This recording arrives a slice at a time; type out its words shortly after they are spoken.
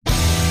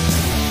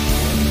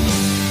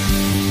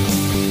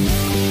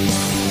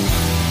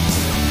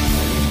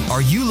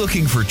Are you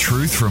looking for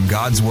truth from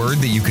God's Word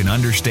that you can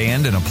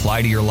understand and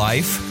apply to your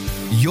life?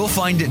 You'll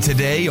find it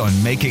today on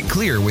Make It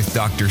Clear with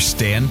Dr.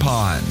 Stan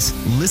Ponz.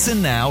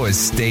 Listen now as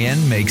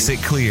Stan makes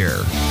it clear.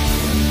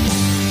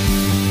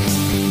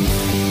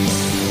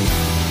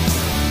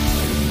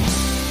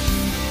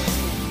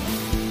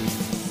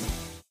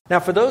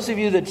 Now, for those of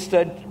you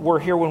that were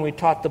here when we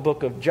taught the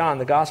book of John,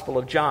 the Gospel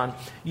of John,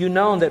 you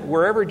know that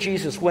wherever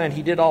Jesus went,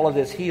 he did all of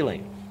this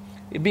healing.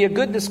 It'd be a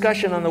good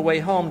discussion on the way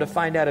home to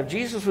find out if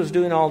Jesus was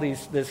doing all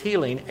this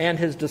healing and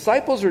his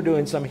disciples were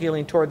doing some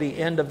healing toward the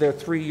end of their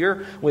 3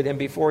 year with him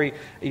before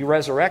he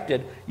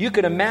resurrected. You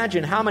could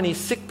imagine how many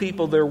sick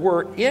people there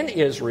were in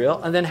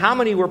Israel and then how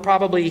many were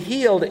probably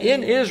healed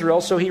in Israel.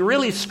 So he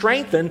really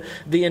strengthened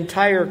the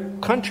entire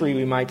country,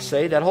 we might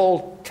say, that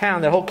whole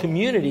town, that whole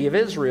community of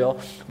Israel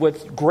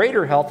with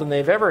greater health than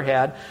they've ever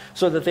had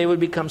so that they would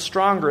become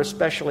stronger,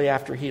 especially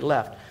after he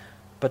left.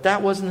 But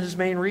that wasn't his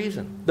main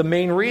reason. The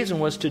main reason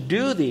was to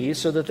do these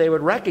so that they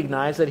would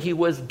recognize that he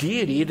was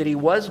deity, that he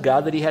was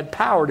God, that he had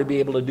power to be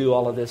able to do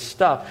all of this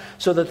stuff,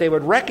 so that they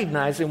would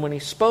recognize him when he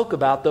spoke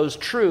about those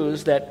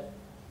truths that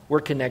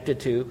were connected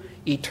to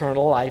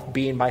eternal life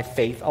being by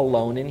faith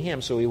alone in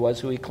him. So he was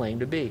who he claimed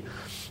to be.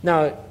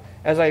 Now,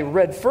 as I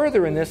read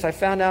further in this, I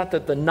found out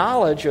that the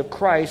knowledge of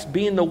Christ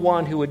being the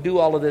one who would do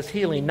all of this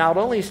healing not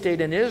only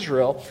stayed in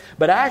Israel,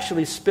 but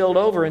actually spilled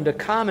over into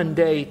common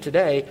day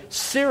today,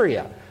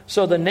 Syria.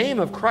 So the name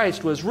of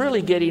Christ was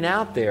really getting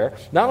out there,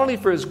 not only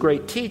for his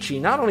great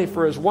teaching, not only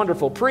for his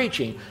wonderful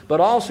preaching, but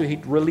also he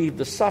relieved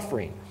the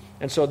suffering.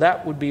 And so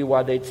that would be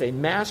why they'd say,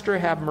 Master,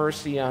 have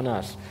mercy on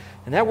us.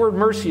 And that word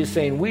mercy is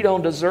saying we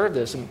don't deserve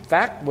this. In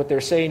fact, what they're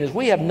saying is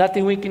we have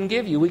nothing we can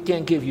give you. We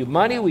can't give you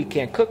money. We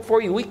can't cook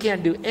for you. We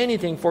can't do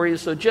anything for you.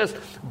 So just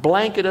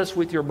blanket us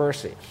with your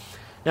mercy.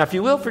 Now, if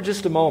you will, for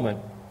just a moment,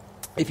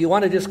 if you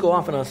want to just go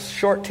off on a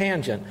short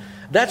tangent,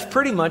 that's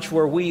pretty much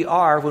where we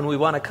are when we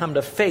want to come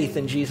to faith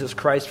in Jesus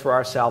Christ for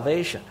our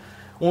salvation.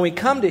 When we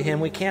come to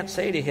him, we can't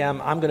say to him,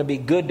 I'm going to be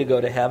good to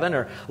go to heaven,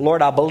 or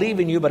Lord, I'll believe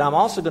in you, but I'm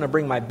also going to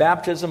bring my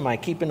baptism, my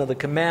keeping of the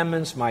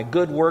commandments, my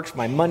good works,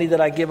 my money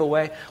that I give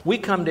away. We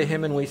come to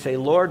him and we say,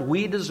 Lord,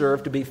 we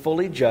deserve to be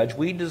fully judged.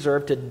 We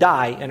deserve to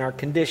die in our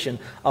condition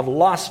of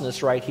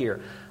lostness right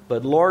here.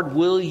 But Lord,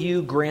 will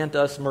you grant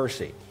us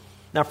mercy?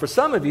 Now, for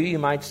some of you, you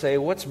might say,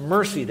 what's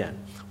mercy then?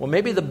 Well,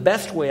 maybe the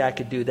best way I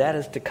could do that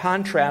is to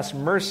contrast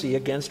mercy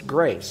against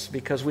grace,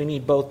 because we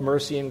need both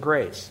mercy and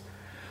grace.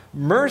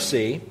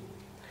 Mercy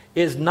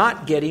is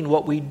not getting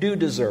what we do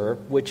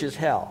deserve, which is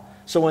hell.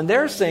 So when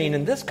they're saying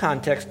in this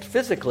context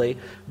physically,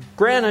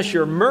 grant us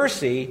your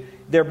mercy,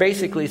 they're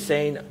basically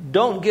saying,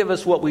 don't give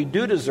us what we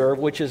do deserve,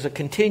 which is a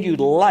continued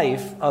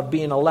life of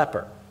being a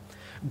leper.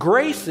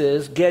 Grace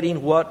is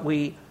getting what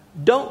we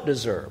don't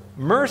deserve.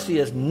 Mercy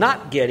is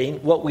not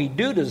getting what we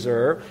do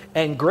deserve,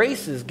 and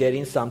grace is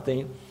getting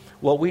something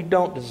what we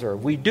don't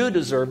deserve. We do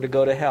deserve to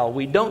go to hell.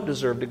 We don't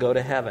deserve to go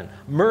to heaven.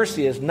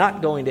 Mercy is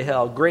not going to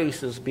hell.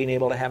 Grace is being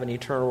able to have an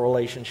eternal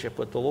relationship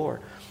with the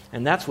Lord.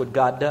 And that's what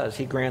God does.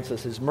 He grants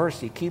us his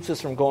mercy, keeps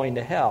us from going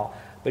to hell,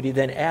 but he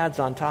then adds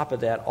on top of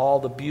that all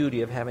the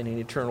beauty of having an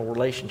eternal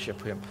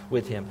relationship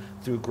with him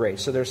through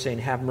grace. So they're saying,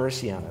 have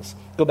mercy on us.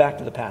 Go back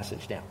to the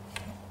passage now.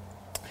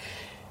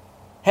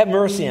 Have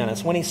mercy on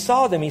us. When he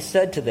saw them, he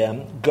said to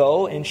them,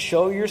 go and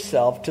show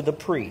yourself to the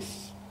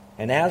priests.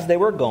 And as they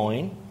were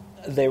going,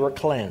 they were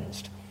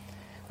cleansed.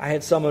 I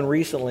had someone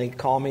recently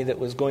call me that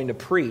was going to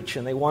preach,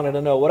 and they wanted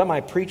to know, what am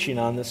I preaching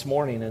on this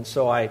morning? And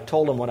so I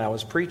told them what I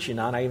was preaching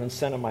on. I even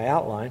sent him my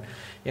outline,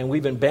 and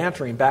we've been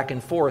bantering back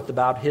and forth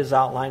about his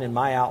outline and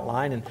my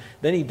outline, and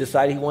then he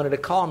decided he wanted to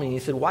call me, and he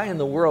said, why in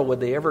the world would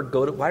they ever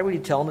why would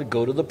he tell them to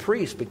go to the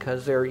priest?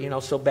 Because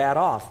they're, so bad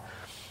off.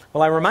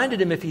 Well, I reminded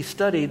him if he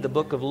studied the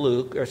book of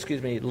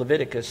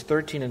Leviticus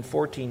 13 and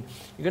 14,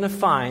 you're going to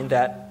find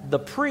that the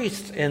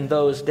priests in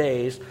those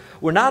days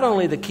were not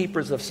only the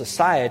keepers of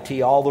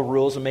society, all the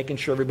rules and making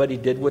sure everybody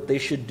did what they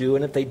should do,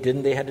 and if they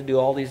didn't, they had to do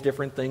all these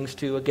different things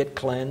to get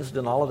cleansed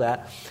and all of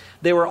that.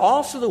 They were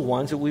also the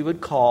ones that we would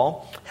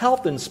call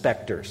health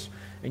inspectors.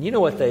 And you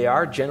know what they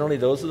are. Generally,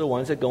 those are the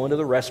ones that go into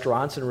the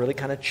restaurants and really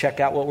kind of check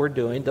out what we're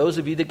doing. Those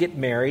of you that get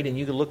married and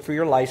you can look for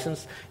your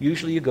license,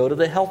 usually you go to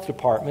the health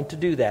department to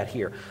do that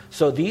here.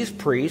 So these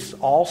priests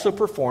also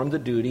perform the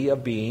duty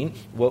of being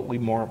what we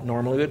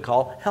normally would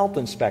call health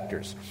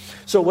inspectors.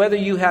 So whether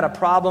you had a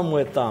problem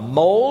with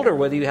mold or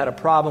whether you had a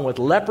problem with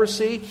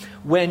leprosy,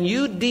 when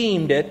you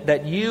deemed it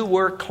that you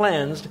were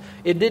cleansed,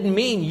 it didn't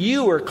mean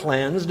you were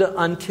cleansed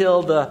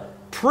until the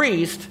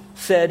priest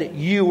said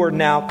you were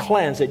now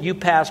cleansed, that you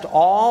passed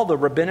all the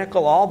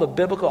rabbinical, all the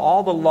biblical,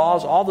 all the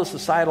laws, all the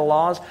societal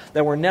laws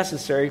that were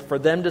necessary for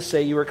them to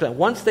say you were cleansed.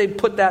 Once they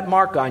put that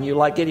mark on you,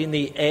 like getting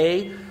the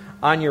A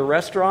on your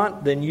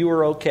restaurant, then you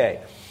were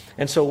okay.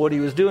 And so what he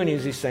was doing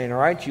is he's saying, all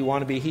right, you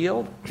want to be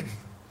healed?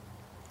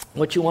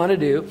 What you want to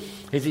do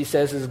is he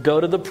says is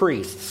go to the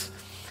priests.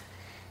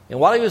 And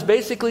what he was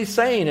basically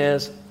saying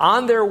is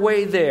on their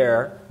way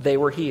there, they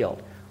were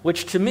healed.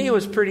 Which to me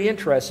was pretty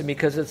interesting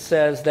because it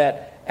says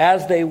that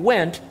as they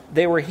went,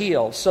 they were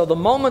healed. So the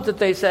moment that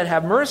they said,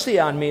 have mercy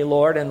on me,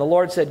 Lord, and the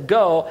Lord said,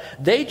 go,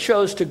 they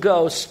chose to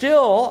go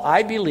still,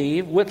 I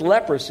believe, with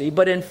leprosy,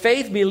 but in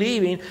faith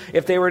believing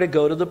if they were to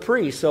go to the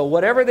priest. So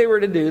whatever they were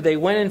to do, they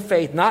went in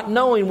faith, not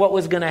knowing what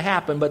was going to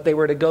happen, but they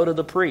were to go to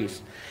the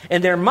priest.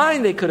 In their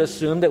mind, they could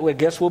assume that, well, I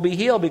guess we'll be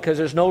healed because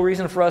there's no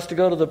reason for us to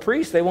go to the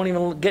priest. They won't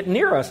even get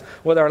near us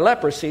with our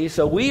leprosy.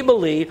 So we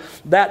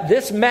believe that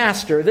this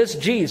master, this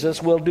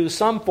Jesus, will do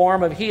some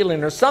form of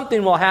healing or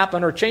something will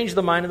happen or change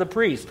the mind of the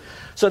priest.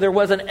 So there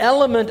was an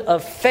element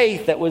of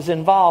faith that was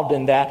involved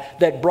in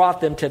that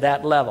brought them to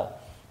that level.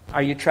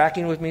 Are you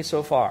tracking with me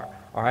so far?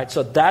 All right,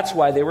 so that's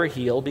why they were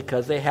healed,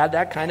 because they had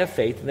that kind of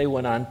faith and they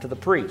went on to the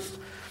priest.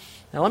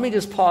 Now let me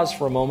just pause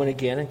for a moment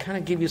again and kind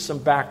of give you some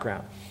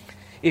background.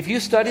 If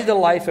you study the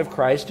life of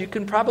Christ, you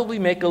can probably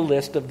make a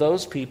list of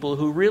those people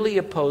who really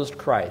opposed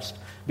Christ.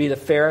 Be the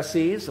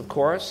Pharisees, of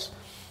course.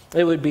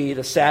 It would be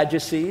the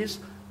Sadducees.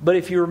 But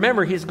if you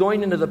remember, he's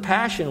going into the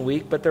Passion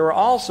Week, but there were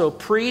also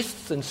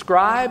priests and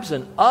scribes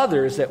and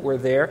others that were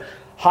there,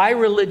 high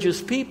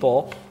religious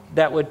people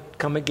that would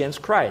come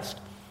against Christ.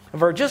 And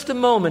for just a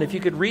moment, if you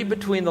could read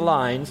between the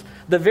lines,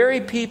 the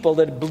very people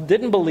that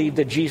didn't believe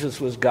that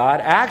Jesus was God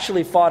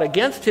actually fought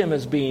against him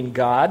as being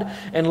God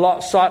and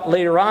sought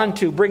later on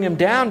to bring him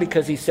down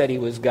because he said he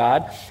was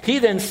God. He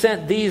then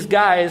sent these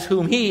guys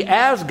whom he,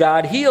 as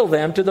God, healed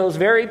them to those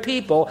very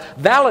people,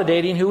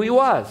 validating who he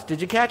was. Did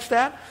you catch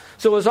that?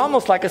 So it was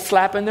almost like a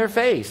slap in their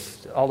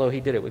face, although he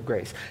did it with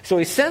grace. So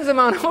he sends them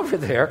on over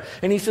there,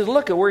 and he says,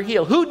 look, we're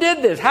healed. Who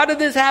did this? How did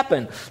this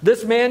happen?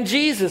 This man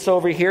Jesus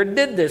over here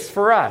did this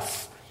for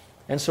us.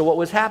 And so what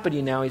was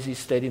happening now is he's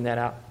stating that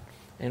out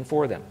and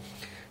for them.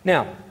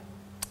 Now,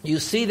 you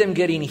see them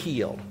getting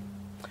healed.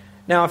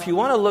 Now, if you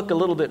want to look a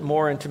little bit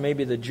more into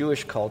maybe the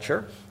Jewish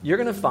culture, you're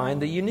going to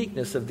find the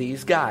uniqueness of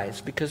these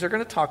guys, because they're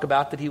going to talk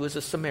about that he was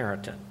a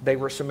Samaritan. They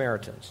were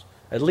Samaritans.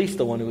 At least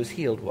the one who was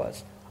healed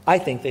was. I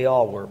think they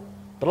all were.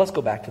 But let's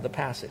go back to the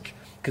passage,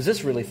 because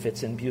this really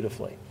fits in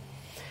beautifully.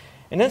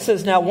 And it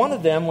says, now one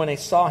of them, when he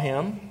saw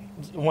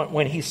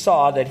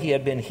that he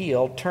had been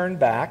healed, turned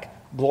back,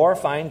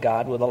 glorifying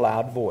God with a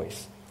loud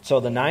voice. So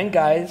the 9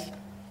 guys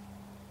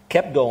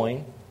kept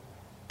going,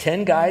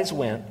 10 guys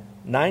went,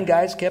 9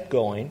 guys kept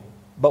going,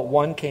 but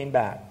 1 came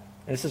back.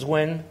 And it says,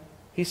 when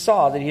he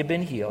saw that he had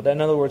been healed,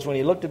 in other words, when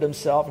he looked at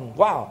himself and,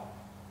 wow,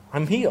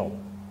 I'm healed.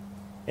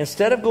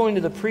 Instead of going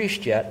to the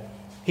priest yet,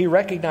 he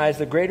recognized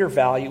the greater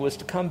value was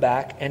to come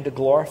back and to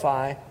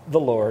glorify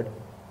the Lord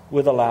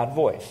with a loud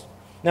voice.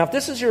 Now, if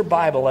this is your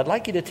Bible, I'd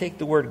like you to take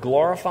the word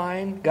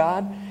glorifying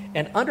God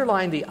and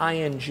underline the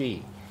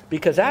ing.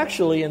 Because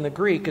actually in the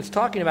Greek, it's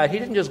talking about he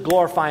didn't just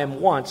glorify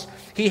him once.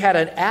 He had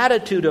an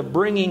attitude of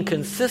bringing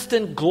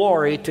consistent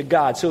glory to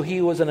God. So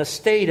he was in a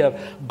state of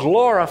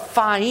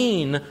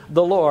glorifying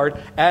the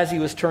Lord as he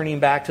was turning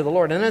back to the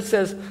Lord. And it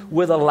says,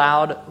 with a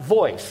loud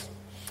voice.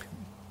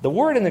 The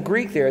word in the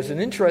Greek there is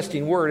an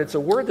interesting word. It's a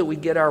word that we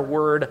get our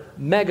word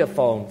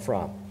megaphone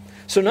from.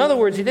 So in other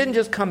words, he didn't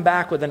just come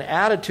back with an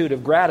attitude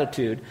of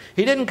gratitude.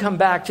 He didn't come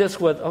back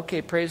just with,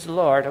 okay, praise the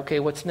Lord.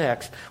 Okay, what's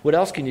next? What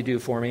else can you do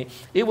for me?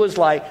 It was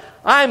like,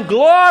 I'm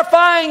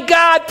glorifying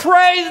God.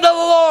 Praise the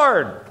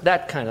Lord.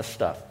 That kind of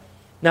stuff.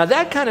 Now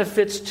that kind of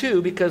fits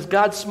too, because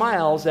God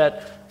smiles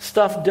at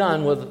stuff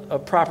done with a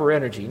proper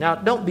energy. Now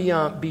don't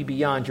be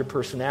beyond your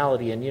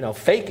personality and,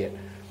 fake it.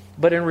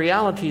 But in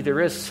reality, there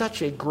is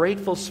such a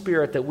grateful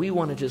spirit that we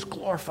want to just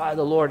glorify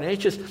the Lord. And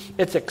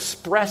it's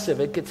expressive.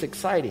 It gets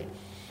exciting.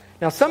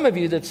 Now, some of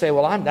you that say,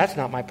 well, that's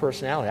not my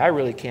personality. I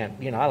really can't.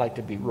 I like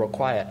to be real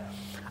quiet.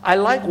 I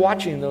like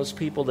watching those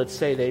people that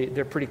say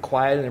they're pretty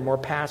quiet and they're more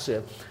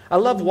passive. I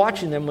love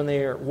watching them when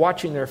they're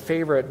watching their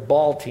favorite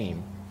ball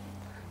team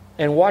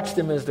and watch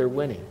them as they're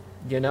winning.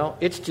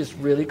 It's just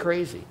really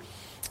crazy.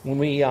 When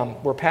we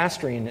were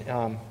pastoring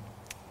on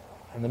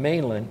the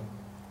mainland,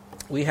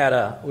 we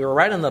were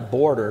right on the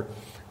border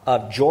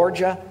of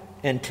Georgia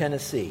and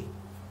Tennessee.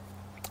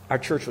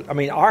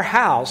 Our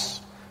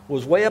house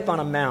was way up on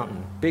a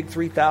mountain, big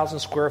 3,000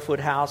 square foot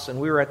house,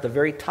 and we were at the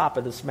very top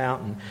of this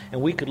mountain,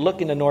 and we could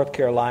look into North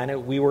Carolina,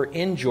 we were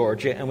in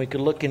Georgia, and we could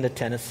look into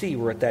Tennessee.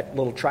 We're at that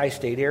little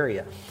tri-state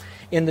area.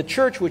 In the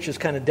church, which is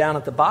kind of down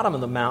at the bottom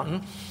of the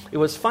mountain, it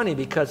was funny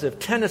because if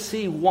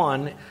Tennessee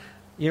won,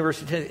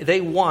 University of Tennessee,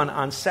 they won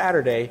on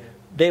Saturday,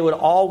 they would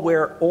all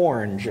wear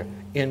orange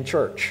in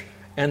church.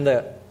 And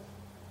if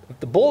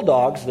the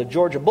Bulldogs, the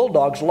Georgia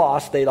Bulldogs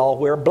lost, they'd all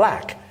wear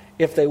black.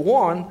 If they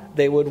won,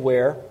 they would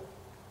wear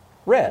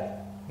red.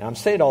 Now, I'm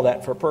saying all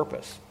that for a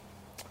purpose.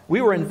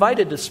 We were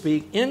invited to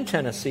speak in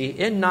Tennessee,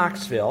 in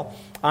Knoxville,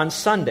 on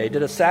Sunday.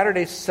 Did a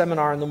Saturday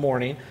seminar in the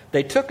morning.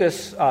 They took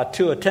us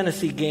to a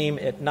Tennessee game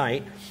at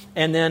night.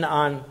 And then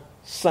on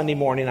Sunday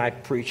morning, I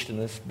preached in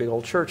this big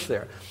old church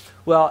there.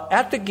 Well,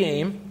 at the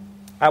game,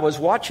 I was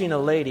watching a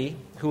lady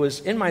who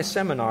was in my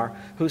seminar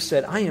who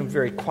said, I am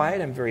very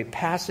quiet, I'm very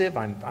passive,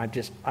 I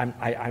just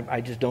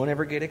don't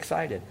ever get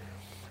excited.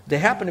 They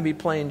happened to be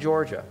playing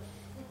Georgia.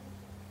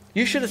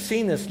 You should have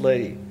seen this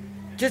lady.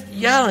 Just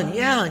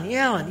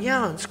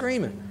yelling,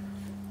 screaming.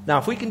 Now,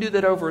 if we can do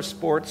that over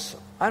sports,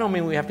 I don't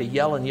mean we have to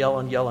yell and yell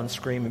and yell and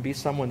scream and be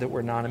someone that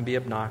we're not and be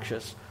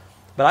obnoxious.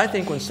 But I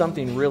think when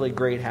something really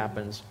great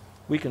happens,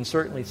 we can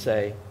certainly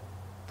say,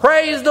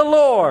 "Praise the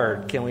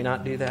Lord!" Can we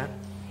not do that?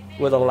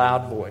 With a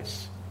loud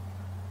voice.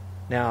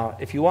 Now,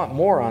 if you want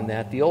more on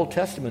that, the Old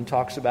Testament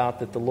talks about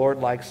that the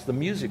Lord likes the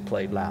music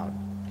played loud.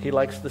 He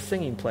likes the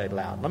singing played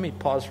loud. Let me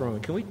pause for a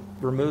moment. Can we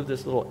remove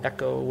this little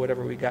echo,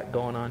 whatever we got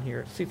going on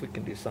here? See if we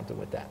can do something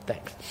with that.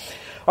 Thanks.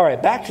 All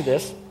right, back to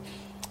this.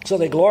 So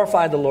they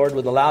glorified the Lord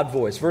with a loud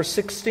voice. Verse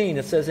 16,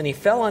 it says, "And he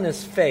fell on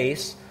his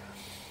face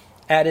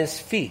at his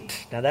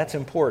feet." Now that's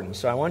important.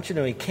 So I want you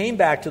to know he came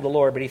back to the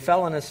Lord, but he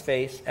fell on his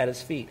face at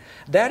his feet.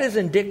 That is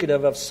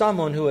indicative of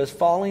someone who is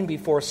falling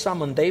before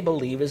someone they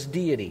believe is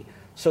deity.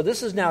 So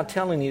this is now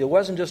telling you it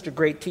wasn't just a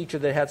great teacher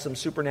that had some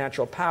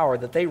supernatural power,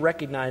 that they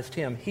recognized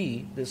him,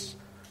 this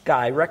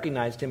guy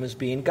recognized him as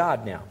being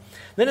God now.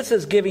 Then it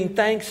says giving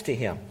thanks to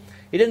him.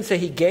 He didn't say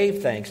he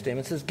gave thanks to him.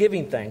 It says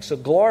giving thanks. So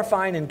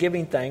glorifying and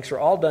giving thanks are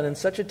all done in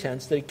such a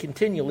tense that he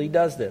continually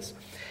does this.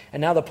 And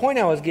now the point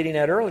I was getting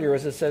at earlier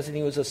is it says that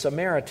he was a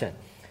Samaritan.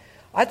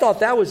 I thought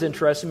that was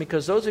interesting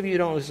because those of you who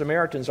don't know who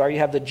Samaritans are, you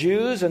have the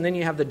Jews and then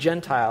you have the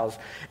Gentiles.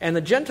 And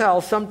the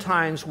Gentiles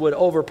sometimes would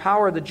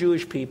overpower the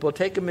Jewish people,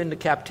 take them into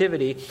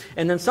captivity,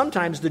 and then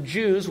sometimes the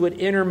Jews would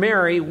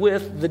intermarry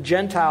with the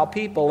Gentile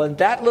people. And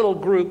that little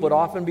group would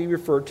often be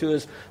referred to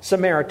as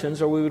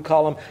Samaritans, or we would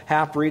call them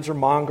half-breeds or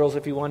mongrels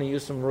if you want to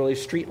use some really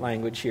street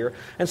language here.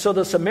 And so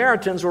the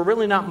Samaritans were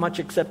really not much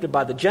accepted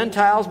by the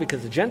Gentiles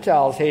because the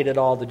Gentiles hated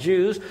all the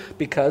Jews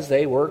because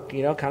they were,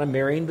 kind of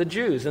marrying the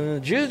Jews. And the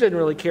Jews didn't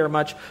really care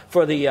much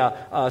for the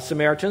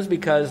Samaritans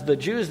because the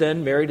Jews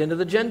then married into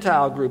the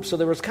Gentile group. So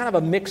there was kind of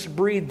a mixed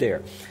breed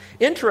there.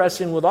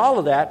 Interesting with all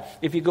of that,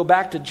 if you go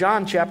back to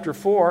John chapter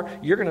 4,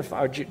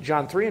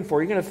 John 3 and 4,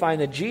 you're going to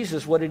find that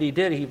Jesus, what did he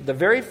do? The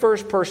very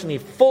first person he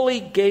fully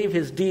gave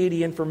his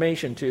deity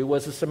information to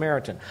was a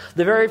Samaritan.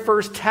 The very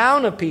first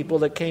town of people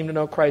that came to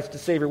know Christ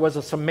as Savior was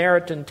a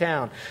Samaritan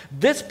town.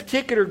 This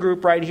particular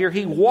group right here,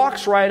 he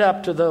walks right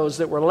up to those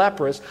that were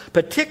leprous,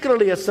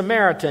 particularly a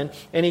Samaritan,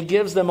 and he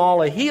gives them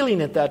all a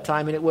healing at that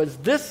time. And it was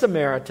this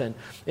Samaritan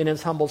in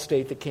his humble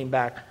state that came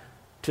back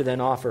to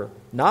then offer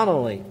not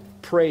only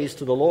praise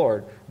to the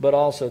Lord, but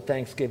also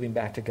thanksgiving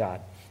back to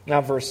God.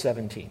 Now verse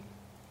 17.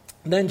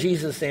 Then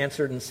Jesus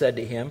answered and said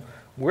to him,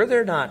 "Were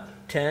there not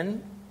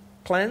 10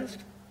 cleansed?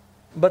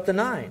 But the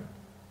 9,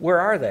 where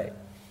are they?"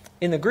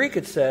 In the Greek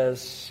it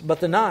says, "But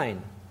the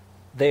 9,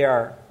 they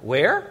are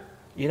where?"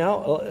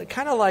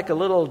 Kind of like a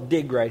little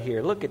dig right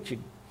here. Look at you.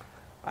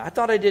 I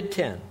thought I did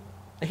 10.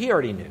 He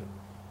already knew.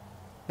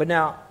 But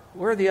now,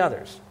 where are the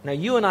others? Now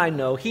you and I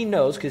know, he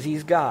knows because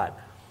he's God.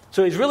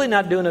 So he's really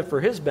not doing it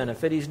for his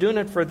benefit. He's doing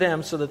it for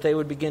them so that they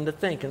would begin to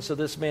think. And so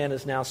this man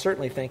is now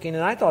certainly thinking.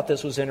 And I thought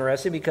this was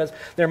interesting because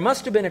there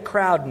must have been a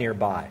crowd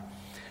nearby.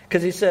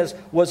 Because he says,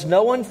 "Was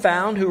no one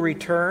found who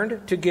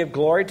returned to give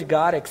glory to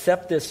God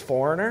except this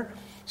foreigner?"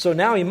 So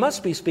now he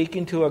must be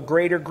speaking to a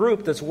greater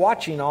group that's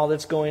watching all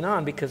that's going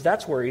on, because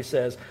that's where he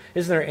says,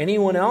 "Isn't there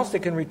anyone else that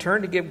can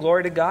return to give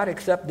glory to God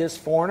except this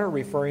foreigner?"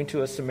 referring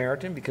to a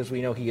Samaritan, because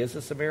we know he is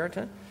a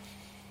Samaritan.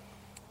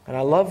 And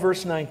I love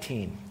verse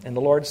 19. "And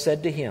the Lord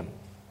said to him,"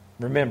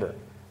 remember,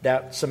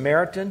 that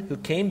Samaritan who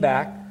came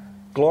back,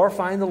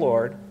 glorifying the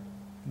Lord,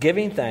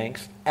 giving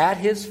thanks at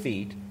his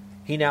feet,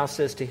 he now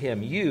says to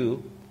him,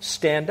 "You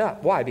stand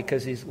up." Why?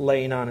 Because he's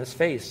laying on his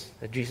face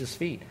at Jesus'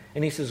 feet.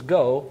 And he says,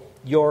 "Go,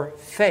 your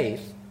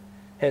faith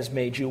has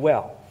made you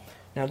well."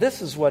 Now this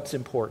is what's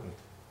important.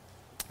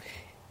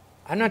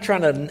 I'm not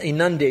trying to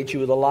inundate you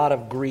with a lot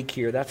of Greek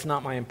here. That's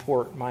not my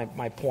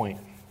point.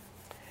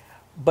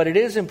 But it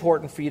is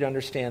important for you to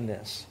understand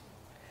this.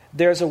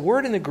 There's a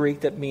word in the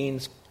Greek that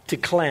means to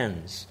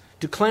cleanse.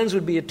 To cleanse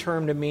would be a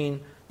term to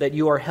mean that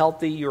you are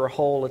healthy, you are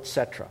whole,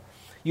 etc.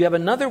 You have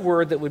another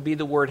word that would be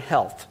the word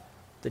health,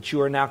 that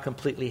you are now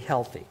completely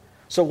healthy.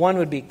 So one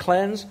would be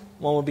cleanse,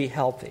 one would be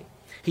healthy.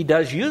 He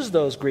does use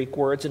those Greek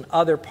words in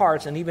other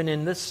parts and even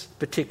in this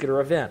particular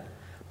event.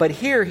 But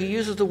here he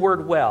uses the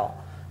word well.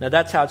 Now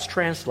that's how it's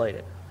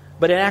translated.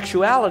 But in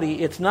actuality,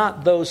 it's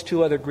not those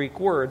two other Greek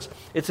words.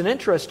 It's an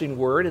interesting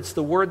word. It's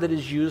the word that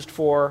is used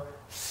for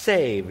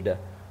saved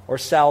or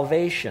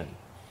salvation.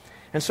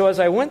 And so as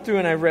I went through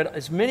and I read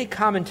as many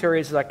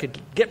commentaries as I could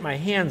get my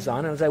hands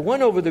on, and as I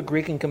went over the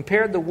Greek and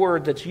compared the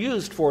word that's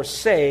used for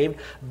saved,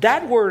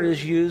 that word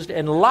is used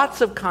in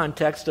lots of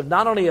contexts of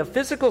not only a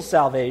physical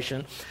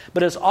salvation,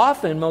 but is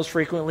often most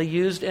frequently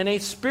used in a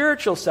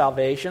spiritual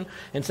salvation.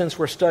 And since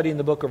we're studying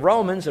the book of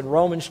Romans, in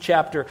Romans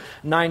chapter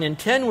 9 and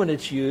 10 when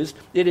it's used,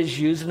 it is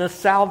used in a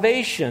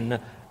salvation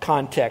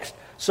context.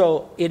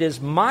 So it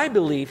is my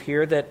belief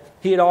here that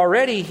he had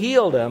already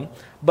healed him,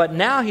 but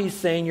now he's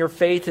saying your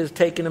faith has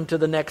taken him to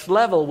the next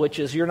level, which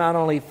is you're not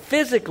only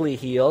physically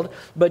healed,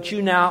 but you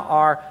now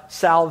are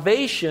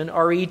salvation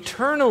or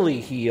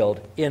eternally healed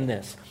in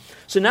this.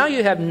 So now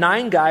you have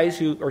 10 guys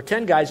who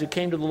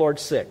came to the Lord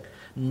sick.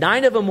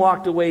 9 of them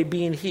walked away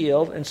being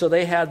healed, and so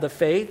they had the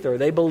faith, or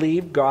they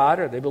believed God,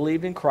 or they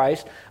believed in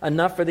Christ,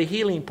 enough for the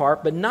healing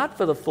part, but not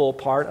for the full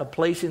part of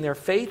placing their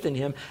faith in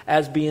him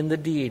as being the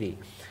deity.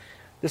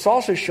 This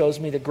also shows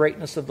me the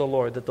greatness of the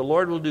Lord, that the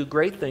Lord will do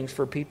great things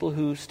for people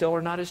who still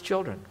are not His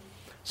children.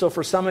 So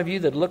for some of you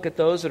that look at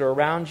those that are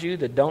around you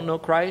that don't know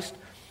Christ,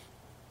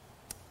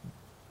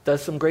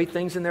 does some great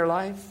things in their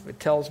life, it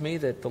tells me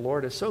that the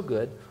Lord is so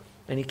good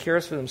and He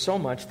cares for them so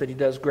much that He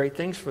does great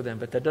things for them.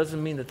 But that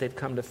doesn't mean that they've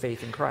come to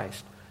faith in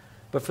Christ.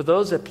 But for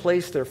those that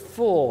place their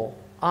full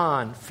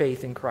on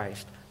faith in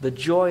Christ, the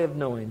joy of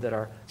knowing that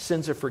our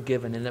sins are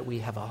forgiven and that we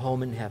have a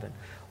home in heaven,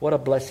 what a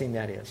blessing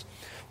that is.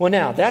 Well,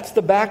 now, that's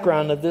the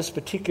background of this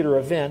particular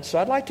event. So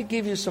I'd like to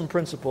give you some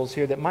principles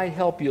here that might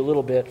help you a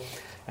little bit.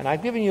 And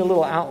I've given you a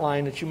little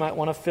outline that you might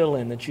want to fill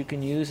in that you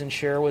can use and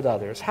share with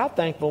others. How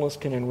thankfulness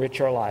can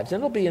enrich our lives. And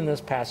it'll be in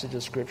this passage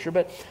of Scripture,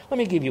 but let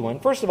me give you one.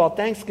 First of all,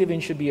 thanksgiving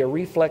should be a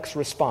reflex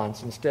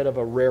response instead of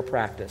a rare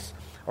practice.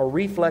 A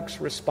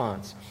reflex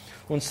response.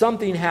 When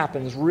something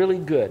happens really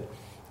good,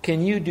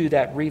 can you do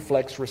that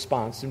reflex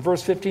response? In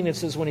verse 15 it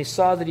says, when he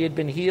saw that he had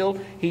been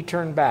healed, he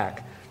turned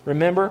back.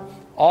 Remember,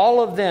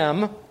 all of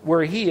them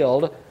were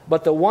healed,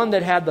 but the one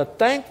that had the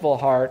thankful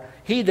heart,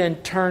 he then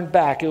turned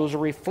back. It was a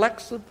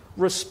reflexive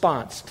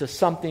response to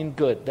something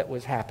good that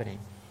was happening.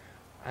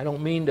 I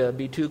don't mean to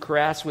be too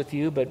crass with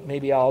you, but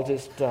maybe I'll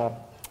just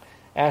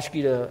ask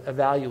you to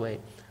evaluate.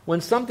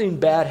 When something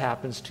bad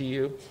happens to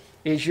you,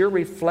 is your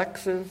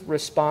reflexive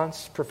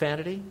response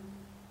profanity?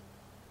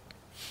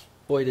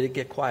 Boy, did it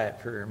get quiet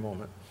for a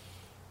moment.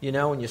 You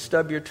know, when you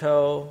stub your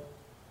toe,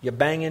 you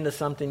bang into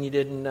something you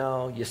didn't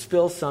know, you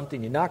spill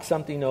something, you knock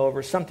something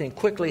over, something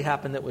quickly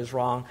happened that was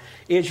wrong.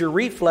 Is your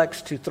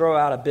reflex to throw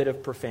out a bit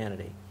of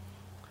profanity?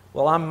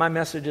 Well, my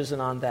message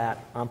isn't on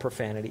that, on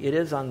profanity. It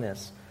is on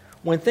this.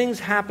 When things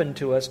happen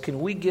to us,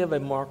 can we give a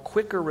more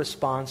quicker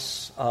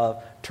response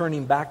of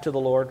turning back to the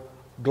Lord,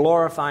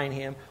 glorifying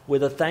Him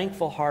with a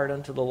thankful heart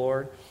unto the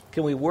Lord?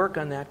 Can we work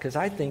on that? Because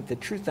I think that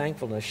true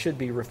thankfulness should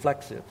be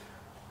reflexive.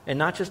 And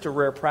not just a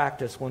rare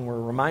practice when we're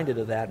reminded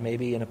of that,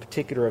 maybe in a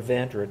particular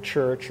event or a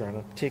church or on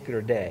a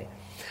particular day.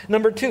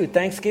 Number 2,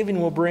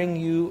 thanksgiving will bring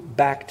you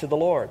back to the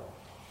Lord.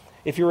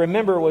 If you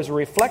remember, it was a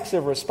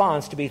reflexive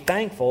response to be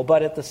thankful,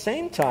 but at the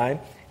same time,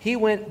 he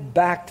went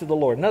back to the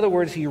Lord. In other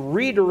words, he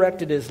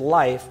redirected his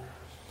life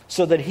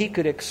so that he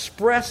could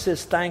express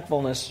his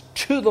thankfulness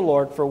to the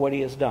Lord for what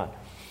He has done.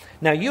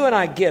 Now, you and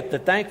I get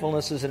that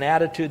thankfulness is an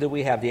attitude that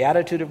we have, the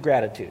attitude of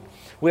gratitude.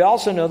 We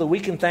also know that we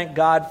can thank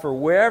God for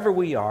wherever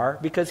we are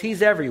because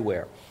He's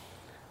everywhere.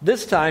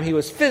 This time, He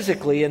was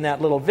physically in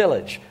that little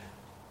village.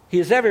 He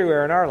is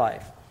everywhere in our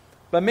life.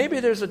 But maybe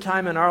there's a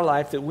time in our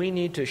life that we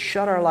need to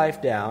shut our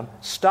life down,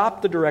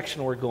 stop the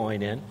direction we're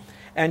going in,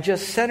 and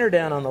just center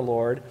down on the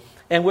Lord.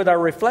 And with our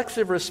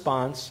reflexive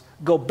response,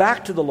 go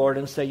back to the Lord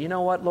and say, you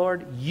know what,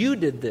 Lord? You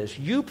did this.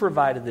 You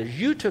provided this.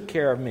 You took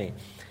care of me.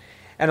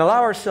 And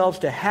allow ourselves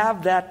to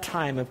have that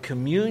time of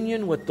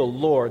communion with the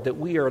Lord, that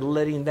we are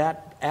letting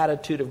that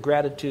attitude of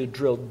gratitude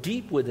drill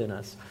deep within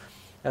us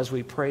as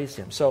we praise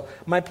Him. So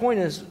my point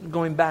is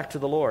going back to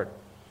the Lord.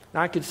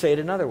 Now I could say it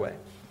another way.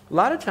 A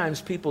lot of times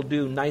people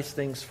do nice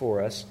things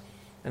for us,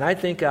 and I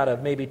think out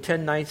of maybe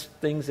 10 nice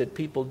things that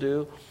people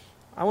do,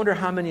 I wonder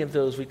how many of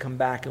those we come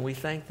back and we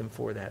thank them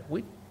for that.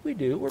 We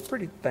do. We're a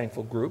pretty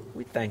thankful group.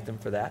 We thank them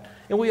for that,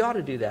 and we ought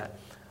to do that.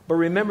 But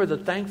remember, the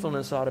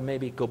thankfulness ought to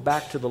maybe go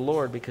back to the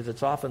Lord, because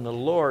it's often the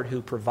Lord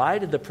who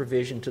provided the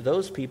provision to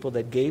those people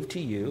that gave to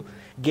you,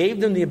 gave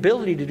them the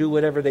ability to do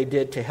whatever they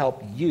did to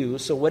help you.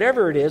 So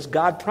whatever it is,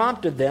 God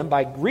prompted them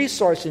by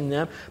resourcing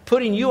them,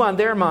 putting you on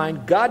their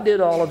mind. God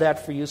did all of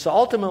that for you. So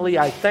ultimately,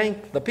 I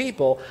thank the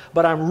people,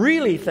 but I'm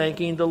really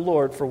thanking the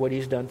Lord for what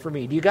He's done for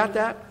me. Do you got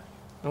that?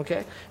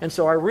 Okay? And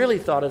so I really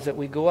thought as that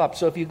we go up.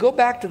 So if you go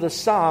back to the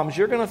Psalms,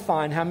 you're going to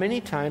find how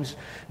many times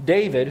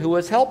David, who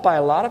was helped by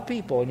a lot of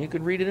people, and you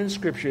could read it in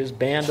Scripture, his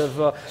band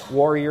of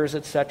warriors,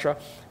 etc.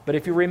 But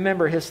if you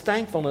remember, his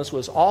thankfulness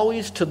was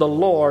always to the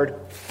Lord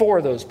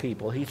for those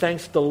people. He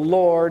thanks the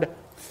Lord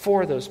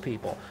for those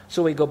people.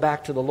 So we go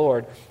back to the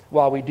Lord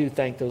while we do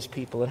thank those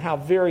people, and how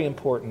very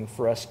important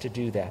for us to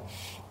do that.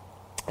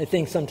 I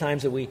think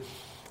sometimes that we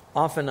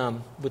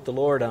often, with the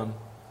Lord,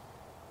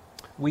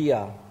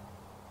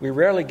 we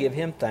rarely give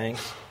Him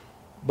thanks,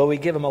 but we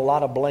give Him a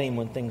lot of blame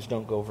when things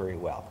don't go very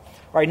well.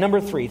 All right,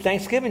 number 3,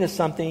 thanksgiving is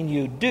something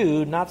you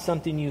do, not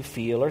something you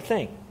feel or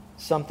think.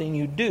 Something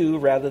you do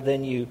rather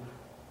than you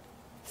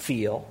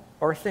feel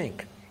or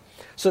think.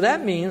 So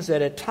that means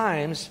that at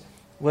times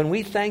when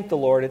we thank the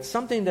Lord, it's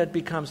something that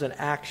becomes an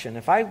action.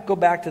 If I go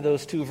back to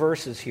those 2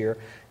 verses here,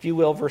 if you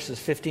will, verses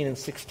 15 and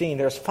 16,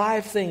 there's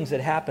 5 things that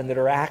happen that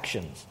are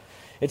actions.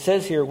 It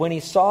says here, when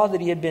he saw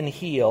that he had been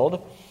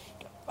healed,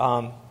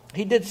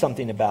 he did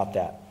something about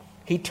that.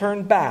 He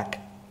turned back.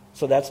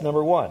 So that's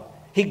number 1.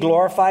 He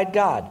glorified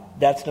God.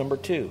 That's number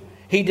 2.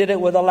 He did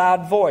it with a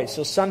loud voice.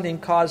 So something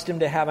caused him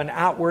to have an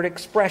outward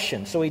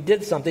expression. So he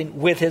did something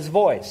with his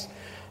voice.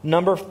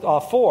 Number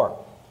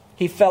 4.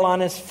 He fell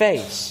on his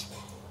face.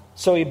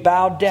 So he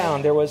bowed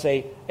down. There was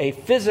a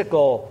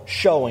physical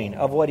showing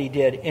of what he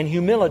did in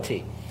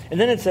humility. And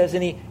then it says,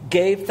 and he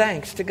gave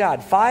thanks to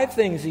God. 5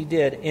 things he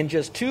did in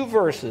just 2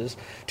 verses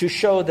to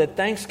show that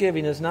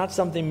thanksgiving is not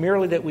something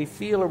merely that we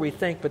feel or we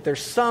think, but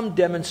there's some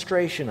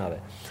demonstration of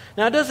it.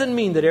 Now, it doesn't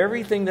mean that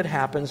everything that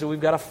happens that we've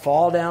got to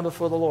fall down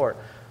before the Lord.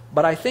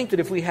 But I think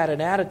that if we had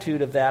an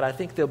attitude of that, I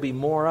think there'll be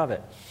more of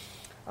it.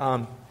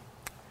 I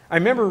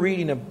remember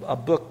reading a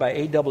book by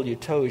A.W.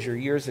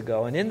 Tozier years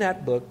ago, and in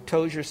that book,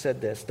 Tozier said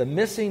this: the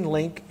missing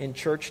link in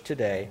church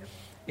today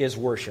is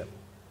worship.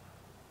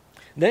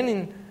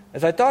 Then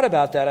as I thought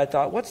about that, I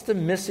thought, what's the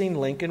missing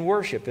link in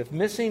worship? If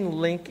missing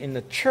link in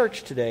the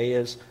church today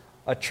is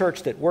a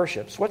church that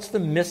worships, what's the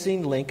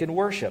missing link in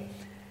worship?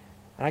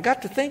 And I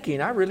got to thinking,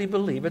 I really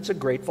believe it's a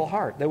grateful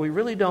heart, that we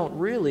really don't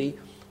really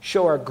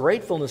show our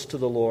gratefulness to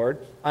the Lord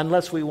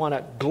unless we want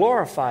to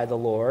glorify the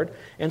Lord.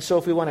 And so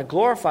if we want to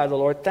glorify the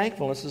Lord,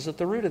 thankfulness is at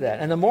the root of that.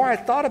 And the more I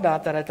thought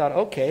about that, I thought,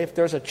 okay, if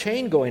there's a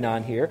chain going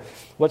on here,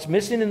 what's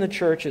missing in the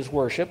church is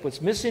worship.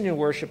 What's missing in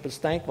worship is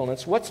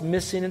thankfulness. What's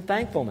missing in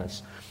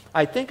thankfulness?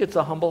 I think it's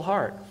a humble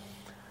heart.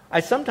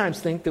 I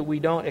sometimes think that we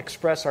don't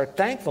express our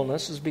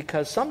thankfulness is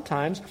because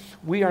sometimes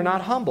we are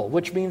not humble,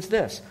 which means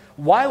this: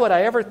 why would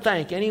I ever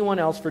thank anyone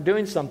else for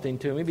doing something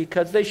to me?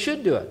 Because they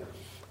should do it.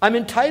 I'm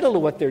entitled to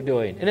what they're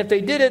doing. And if they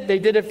did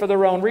it for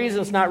their own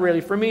reasons. It's not really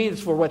for me. It's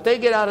for what they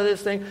get out of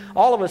this thing.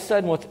 All of a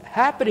sudden, what's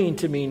happening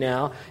to me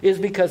now is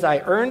because I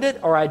earned it,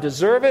 or I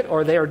deserve it,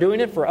 or they are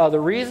doing it for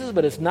other reasons,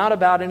 but it's not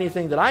about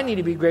anything that I need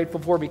to be grateful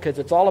for, because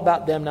it's all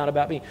about them, not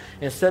about me.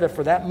 Instead of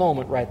for that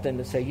moment right then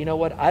to say, you know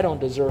what, I don't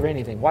deserve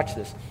anything. Watch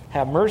this.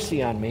 Have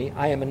mercy on me.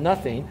 I am a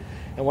nothing.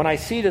 And when I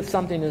see that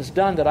something is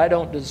done that I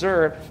don't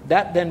deserve,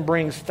 that then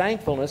brings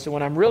thankfulness. And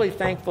when I'm really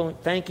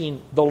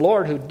thanking the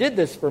Lord who did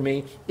this for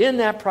me, in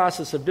that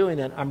process of doing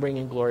that, I'm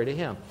bringing glory to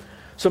Him.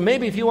 So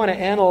maybe if you want to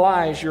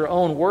analyze your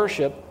own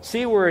worship,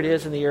 see where it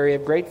is in the area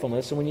of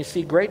gratefulness. And when you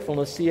see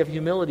gratefulness, see if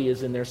humility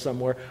is in there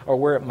somewhere or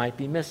where it might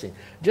be missing.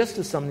 Just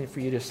as something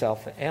for you to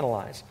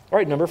self-analyze. All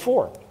right, number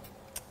 4.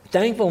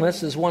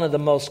 Thankfulness is one of the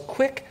most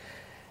quick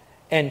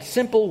and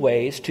simple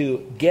ways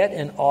to get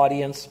an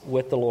audience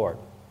with the Lord.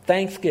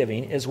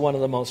 Thanksgiving is one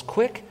of the most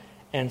quick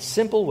and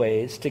simple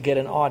ways to get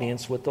an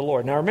audience with the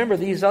Lord. Now remember,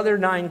 these other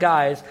 9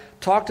 guys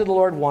talked to the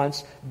Lord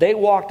once. They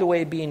walked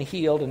away being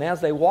healed. And as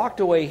they walked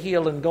away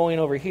healed and going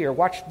over here,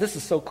 watch, this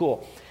is so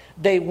cool.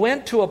 They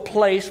went to a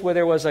place where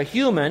there was a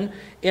human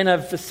in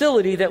a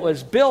facility that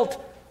was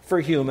built for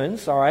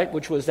humans, all right,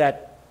 which was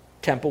that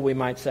temple, we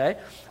might say.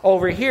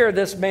 Over here,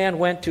 this man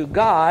went to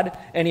God,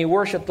 and he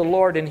worshiped the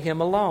Lord in Him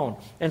alone.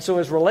 And so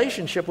his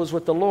relationship was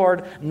with the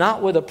Lord,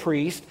 not with a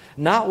priest,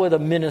 not with a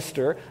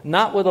minister,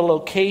 not with a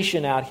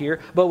location out here,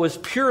 but was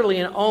purely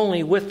and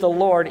only with the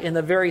Lord in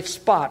the very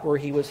spot where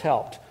he was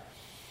helped.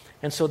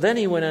 And so then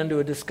he went into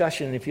a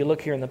discussion, and if you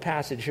look here in the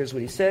passage, here's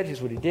what he said,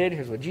 here's what he did,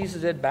 here's what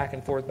Jesus did, back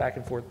and forth, back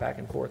and forth, back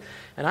and forth.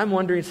 And I'm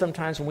wondering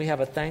sometimes when we have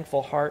a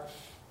thankful heart,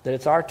 that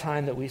it's our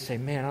time that we say,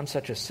 man, I'm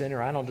such a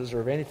sinner. I don't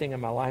deserve anything in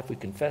my life. We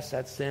confess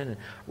that sin. And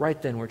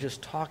right then, we're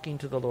just talking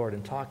to the Lord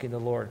and talking to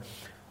the Lord.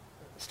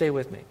 Stay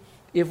with me.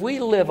 If we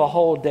live a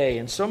whole day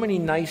and so many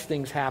nice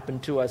things happen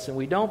to us and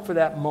we don't for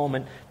that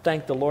moment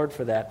thank the Lord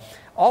for that,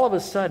 all of a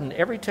sudden,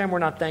 every time we're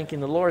not thanking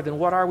the Lord, then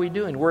what are we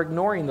doing? We're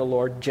ignoring the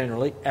Lord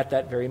generally at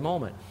that very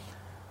moment.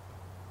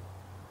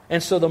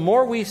 And so the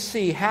more we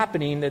see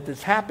happening that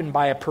this happened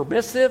by a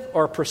permissive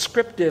or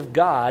prescriptive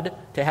God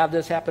to have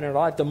this happen in our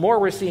life, the more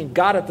we're seeing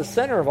God at the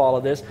center of all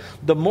of this,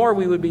 the more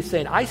we would be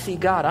saying, I see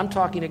God, I'm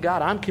talking to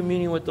God, I'm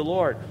communing with the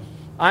Lord.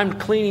 I'm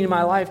cleaning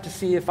my life to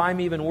see if I'm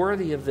even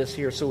worthy of this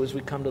here, so as we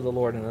come to the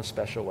Lord in a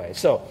special way.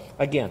 So,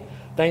 again,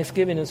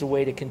 Thanksgiving is a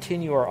way to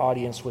continue our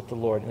audience with the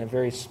Lord in a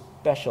very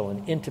special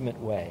and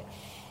intimate way.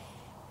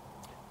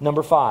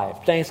 Number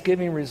 5,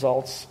 Thanksgiving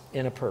results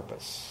in a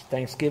purpose.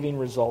 Thanksgiving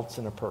results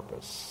in a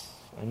purpose.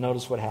 And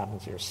notice what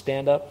happens here.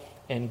 Stand up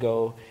and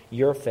go.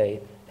 Your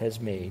faith has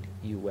made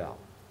you well.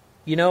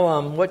 You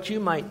know, what you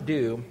might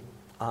do,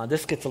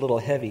 this gets a little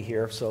heavy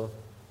here, so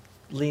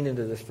lean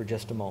into this for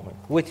just a moment.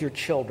 With your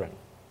children.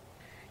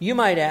 You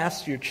might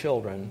ask your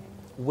children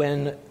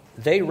when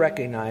they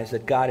recognize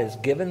that God has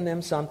given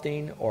them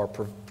something or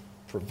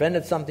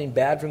prevented something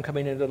bad from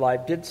coming into their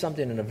life, did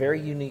something in a very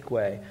unique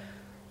way.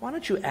 Why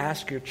don't you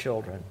ask your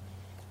children,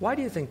 why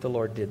do you think the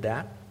Lord did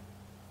that?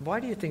 Why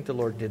do you think the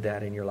Lord did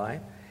that in your life?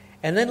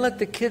 And then let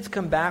the kids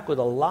come back with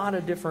a lot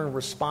of different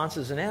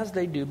responses. And as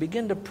they do,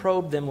 begin to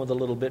probe them with a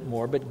little bit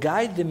more, but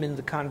guide them in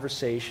the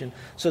conversation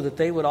so that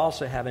they would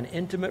also have an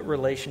intimate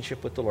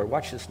relationship with the Lord.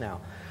 Watch this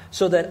now.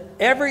 So that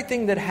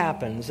everything that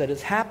happens, that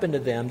has happened to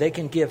them, they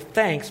can give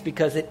thanks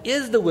because it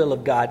is the will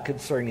of God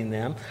concerning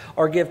them,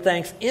 or give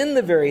thanks in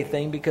the very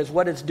thing because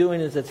what it's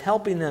doing is it's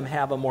helping them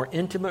have a more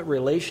intimate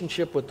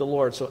relationship with the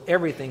Lord. So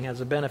everything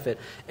has a benefit.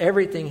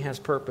 Everything has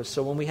purpose.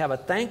 So when we have a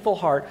thankful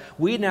heart,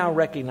 we now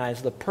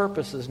recognize the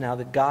purposes now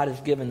that God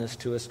has given this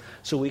to us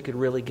so we could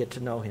really get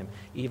to know Him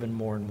even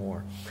more and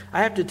more.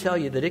 I have to tell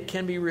you that it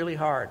can be really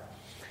hard.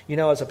 You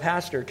know, as a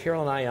pastor,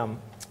 Carol and I,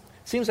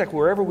 seems like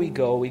wherever we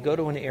go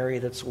to an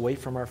area that's away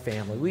from our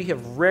family. We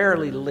have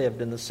rarely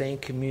lived in the same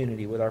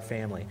community with our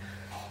family.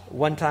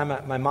 One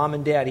time, my mom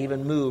and dad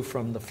even moved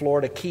from the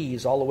Florida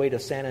Keys all the way to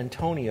San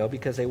Antonio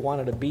because they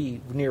wanted to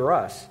be near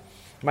us.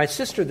 My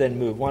sister then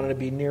moved, wanted to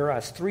be near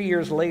us. 3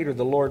 years later,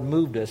 the Lord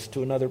moved us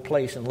to another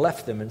place and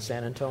left them in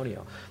San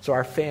Antonio. So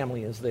our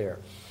family is there.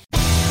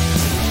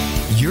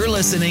 You're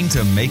listening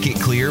to Make It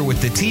Clear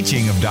with the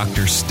teaching of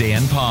Dr.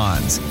 Stan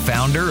Ponz,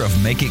 founder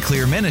of Make It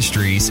Clear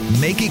Ministries.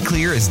 Make It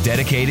Clear is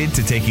dedicated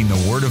to taking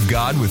the Word of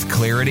God with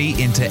clarity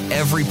into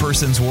every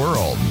person's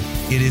world.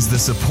 It is the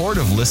support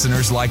of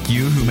listeners like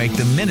you who make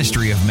the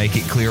ministry of Make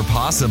It Clear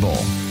possible.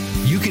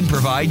 You can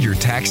provide your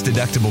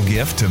tax-deductible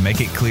gift to Make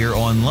It Clear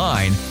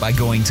online by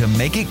going to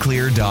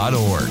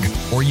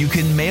makeitclear.org, or you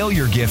can mail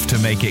your gift to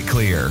Make It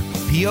Clear,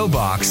 P.O.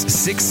 Box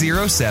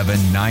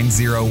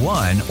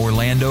 607901,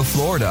 Orlando,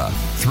 Florida,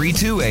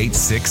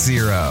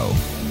 32860.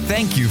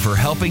 Thank you for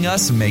helping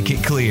us make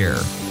it clear.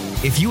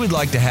 If you would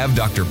like to have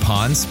Dr.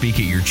 Ponz speak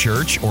at your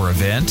church or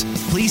event,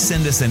 please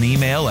send us an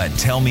email at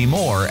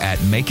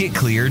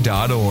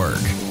tellmemore@makeitclear.org.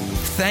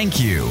 Thank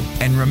you,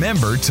 and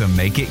remember to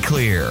make it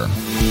clear.